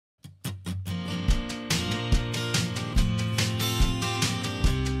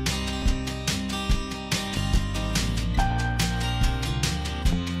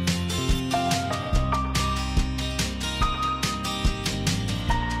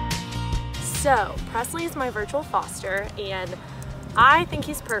So, Presley is my virtual foster, and I think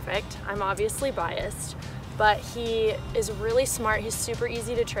he's perfect. I'm obviously biased, but he is really smart. He's super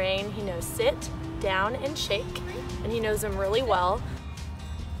easy to train. He knows sit, down, and shake, and he knows them really well.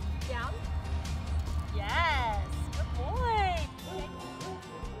 Down. Yes, good boy.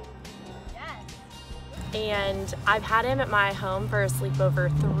 Yes. And I've had him at my home for a sleepover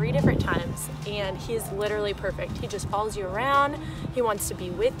 3 different times, and he's literally perfect. He just follows you around. He wants to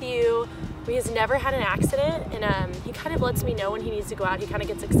be with you. He's never had an accident, and he kind of lets me know when he needs to go out. He kind of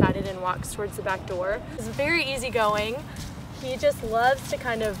gets excited and walks towards the back door. He's very easygoing. He just loves to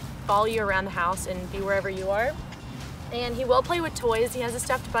kind of follow you around the house and be wherever you are. And he will play with toys. He has a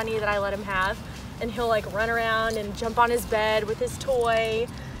stuffed bunny that I let him have, and he'll like run around and jump on his bed with his toy.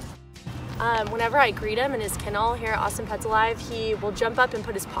 Whenever I greet him in his kennel here at Austin Pets Alive, he will jump up and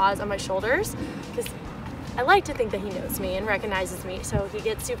put his paws on my shoulders, because I like to think that he knows me and recognizes me, so he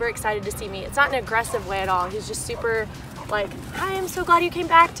gets super excited to see me. It's not an aggressive way at all. He's just super like, hi, I'm so glad you came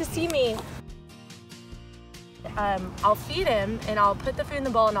back to see me. I'll feed him and I'll put the food in the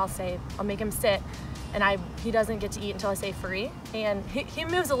bowl and I'll make him sit, and he doesn't get to eat until I say free. And he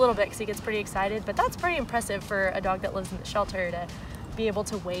moves a little bit because he gets pretty excited, but that's pretty impressive for a dog that lives in the shelter to be able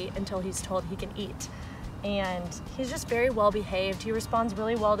to wait until he's told he can eat. And he's just very well behaved. He responds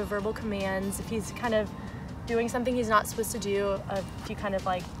really well to verbal commands. If he's kind of doing something he's not supposed to do, if you kind of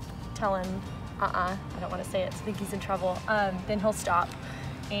like tell him, I don't want to say it, so I think he's in trouble, then he'll stop.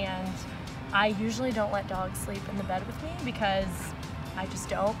 And I usually don't let dogs sleep in the bed with me because I just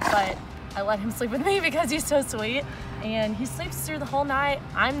don't, but I let him sleep with me because he's so sweet. And he sleeps through the whole night.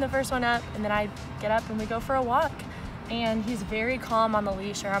 I'm the first one up, and then I get up and we go for a walk. And he's very calm on the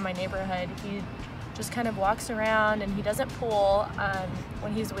leash around my neighborhood. He just kind of walks around, and he doesn't pull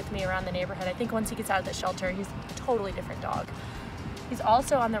when he's with me around the neighborhood. I think once he gets out of the shelter, he's a totally different dog. He's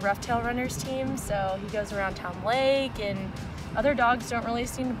also on the Rough Tail Runners team, so he goes around Town Lake, and other dogs don't really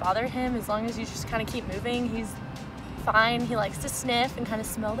seem to bother him as long as you just kind of keep moving. He's fine. He likes to sniff and kind of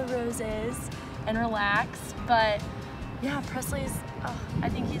smell the roses and relax. But yeah, Presley's, I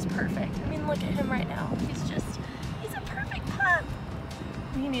think he's perfect. I mean, look at him right now. He's a perfect pup.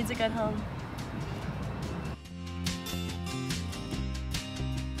 He needs a good home.